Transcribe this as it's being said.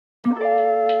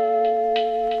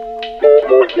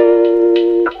In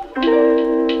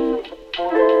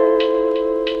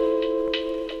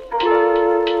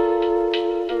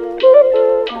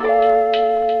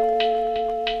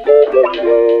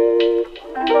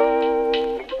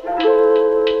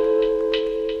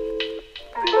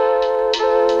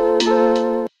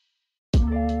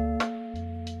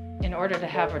order to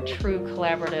have a true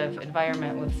collaborative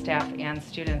environment with staff and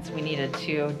students, we needed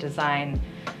to design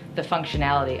the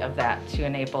functionality of that to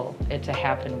enable it to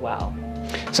happen well.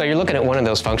 So you're looking at one of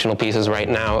those functional pieces right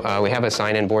now. We have a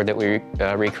sign-in board that we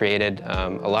recreated.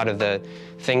 A lot of the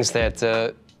things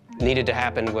that needed to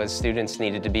happen was students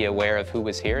needed to be aware of who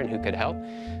was here and who could help.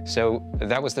 So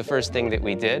that was the first thing that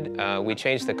we did. We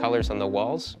changed the colors on the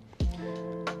walls.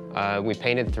 We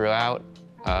painted throughout.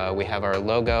 We have our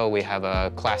logo, we have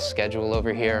a class schedule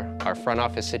over here. Our front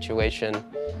office situation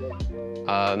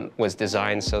was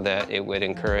designed so that it would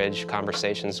encourage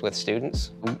conversations with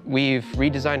students. We've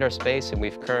redesigned our space and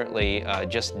we've currently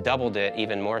just doubled it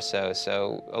even more so.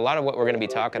 So a lot of what we're going to be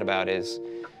talking about is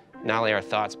not only our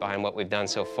thoughts behind what we've done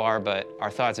so far, but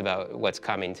our thoughts about what's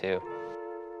coming too.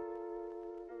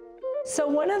 So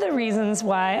one of the reasons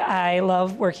why I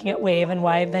love working at WAVE and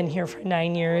why I've been here for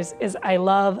 9 years is I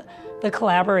love the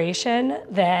collaboration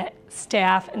that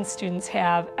staff and students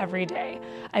have every day.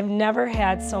 I've never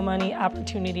had so many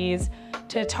opportunities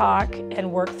to talk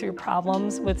and work through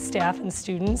problems with staff and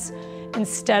students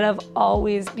instead of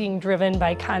always being driven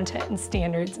by content and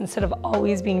standards, instead of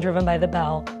always being driven by the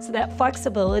bell. So that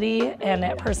flexibility and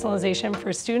that personalization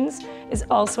for students is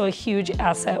also a huge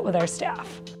asset with our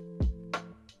staff.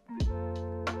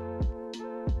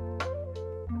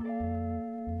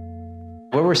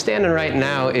 Where we're standing right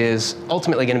now is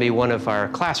ultimately going to be one of our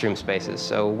classroom spaces.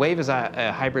 So WAVE is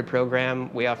a hybrid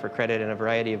program. We offer credit in a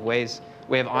variety of ways.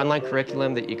 We have online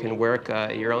curriculum that you can work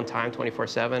at your own time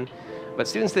 24/7. But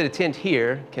students that attend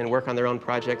here can work on their own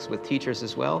projects with teachers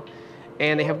as well.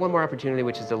 And they have one more opportunity,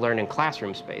 which is to learn in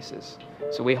classroom spaces.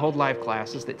 So we hold live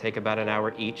classes that take about an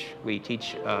hour each. We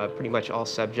teach pretty much all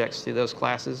subjects through those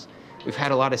classes. We've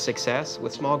had a lot of success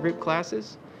with small group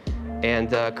classes.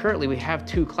 And currently we have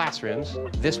 2 classrooms.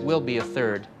 This will be a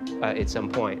 3rd at some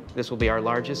point. This will be our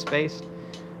largest space.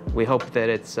 We hope that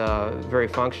it's very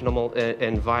functional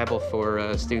and viable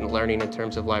for student learning in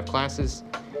terms of live classes.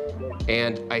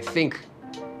 And I think,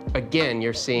 again,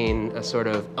 you're seeing a sort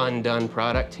of undone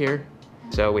product here.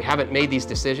 So we haven't made these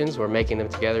decisions. We're making them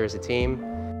together as a team.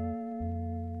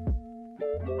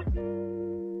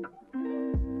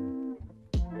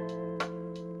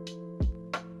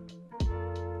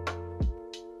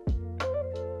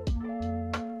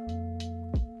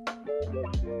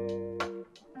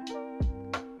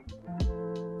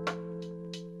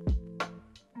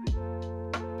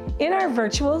 In our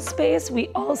virtual space, we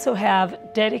also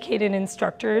have dedicated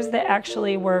instructors that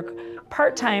actually work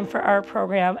part-time for our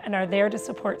program and are there to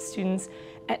support students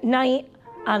at night,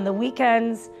 on the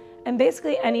weekends, and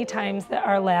basically any times that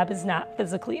our lab is not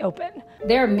physically open.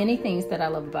 There are many things that I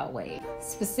love about WAVE,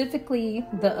 specifically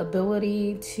the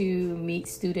ability to meet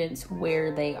students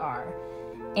where they are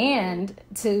and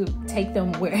to take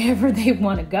them wherever they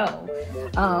want to go.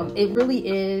 It really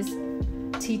is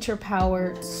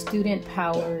teacher-powered,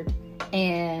 student-powered,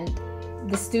 and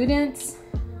the students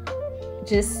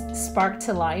just spark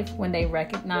to life when they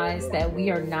recognize that we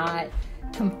are not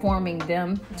conforming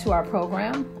them to our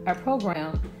program. Our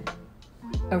program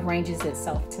arranges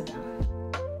itself to them.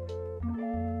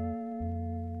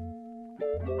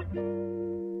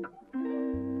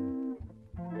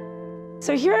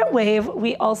 So here at WAVE,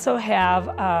 we also have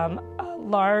a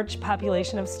large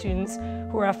population of students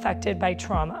who are affected by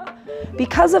trauma.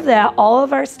 Because of that, all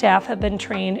of our staff have been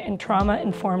trained in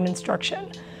trauma-informed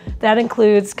instruction. That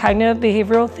includes cognitive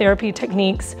behavioral therapy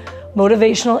techniques,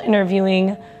 motivational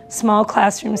interviewing, small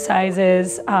classroom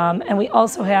sizes, and we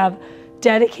also have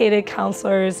dedicated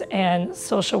counselors and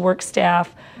social work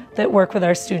staff that work with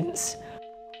our students.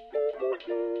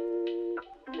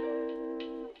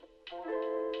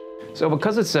 So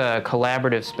because it's a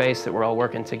collaborative space that we're all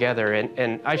working together,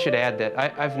 and I should add that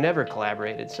I've never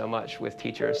collaborated so much with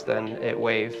teachers than at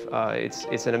WAVE.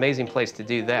 It's an amazing place to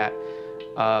do that.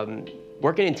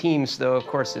 Working in teams, though, of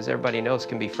course, as everybody knows,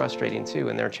 can be frustrating too,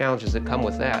 and there are challenges that come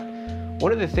with that.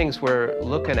 One of the things we're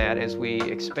looking at as we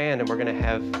expand, and we're going to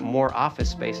have more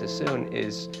office spaces soon,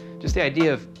 is just the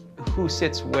idea of who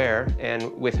sits where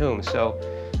and with whom. So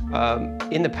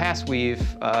in the past, we've,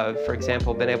 for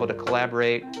example, been able to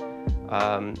collaborate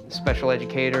special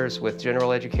educators with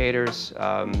general educators.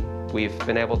 We've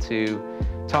been able to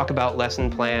talk about lesson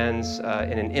plans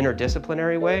in an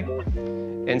interdisciplinary way.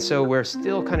 And so we're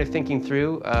still kind of thinking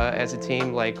through as a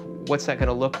team, like, what's that going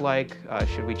to look like?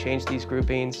 Should we change these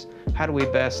groupings? How do we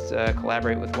best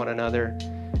collaborate with one another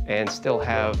and still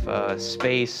have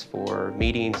space for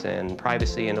meetings and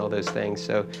privacy and all those things?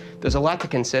 So there's a lot to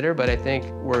consider, but I think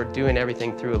we're doing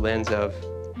everything through a lens of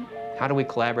how do we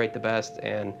collaborate the best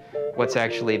and what's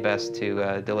actually best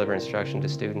to deliver instruction to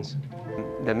students.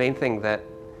 The main thing that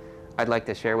I'd like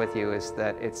to share with you is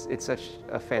that it's such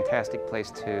a fantastic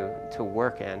place to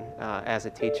work in as a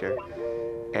teacher.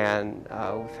 And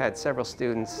we've had several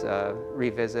students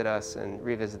revisit us and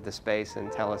revisit the space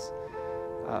and tell us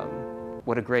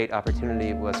what a great opportunity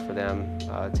it was for them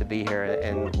to be here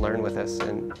and learn with us.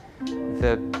 And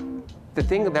the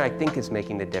thing that I think is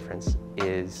making the difference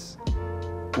is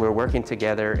we're working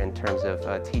together in terms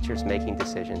of teachers making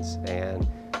decisions. And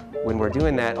when we're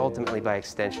doing that, ultimately by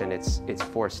extension, it's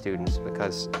for students,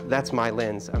 because that's my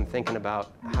lens. I'm thinking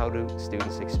about how do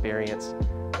students experience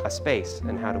a space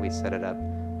and how do we set it up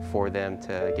for them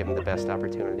to give them the best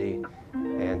opportunity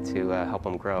and to help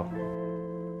them grow.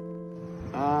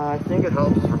 I think it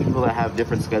helps for people that have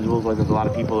different schedules. Like, there's a lot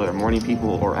of people that are morning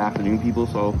people or afternoon people,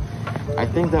 so I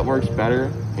think that works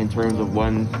better in terms of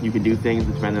when you can do things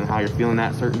depending on how you're feeling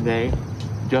that certain day.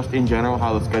 Just in general,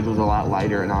 how the schedule's a lot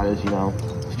lighter and not as,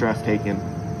 stress-taking.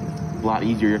 A lot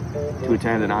easier to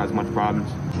attend and not as much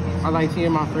problems. I like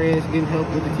seeing my friends getting help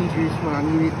with the teachers when I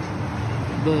need it.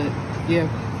 But yeah,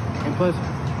 and plus,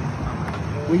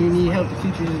 when you need help, the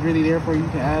teachers is really there for you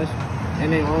to ask,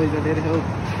 and they always are there to help.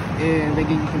 And they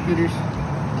give you computers,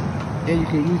 and you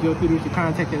can use your computers to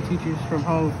contact your teachers from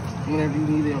home whenever you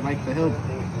need it, like the help.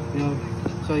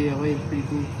 So yeah, Wave is pretty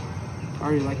cool. I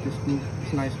really like this school.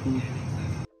 It's a nice school.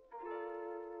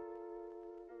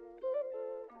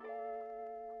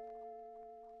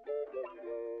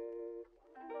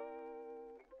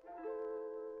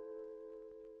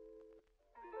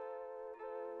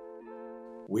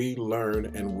 We learn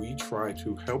and we try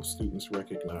to help students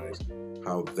recognize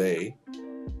how they,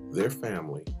 their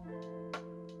family,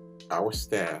 our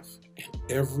staff,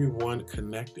 and everyone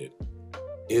connected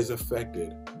is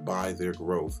affected by their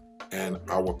growth and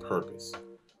our purpose.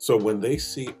 So when they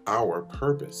see our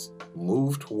purpose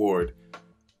move toward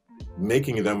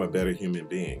making them a better human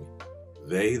being,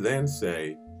 they then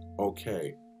say,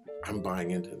 okay, I'm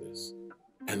buying into this.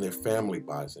 And their family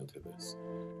buys into this.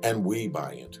 And we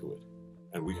buy into it.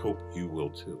 And we hope you will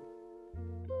too.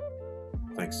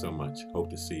 Thanks so much. Hope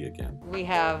to see you again. We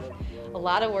have a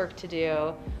lot of work to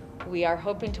do. We are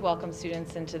hoping to welcome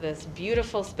students into this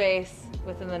beautiful space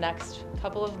within the next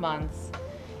couple of months.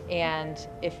 And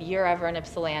if you're ever in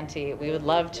Ypsilanti, we would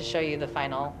love to show you the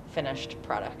final finished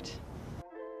product.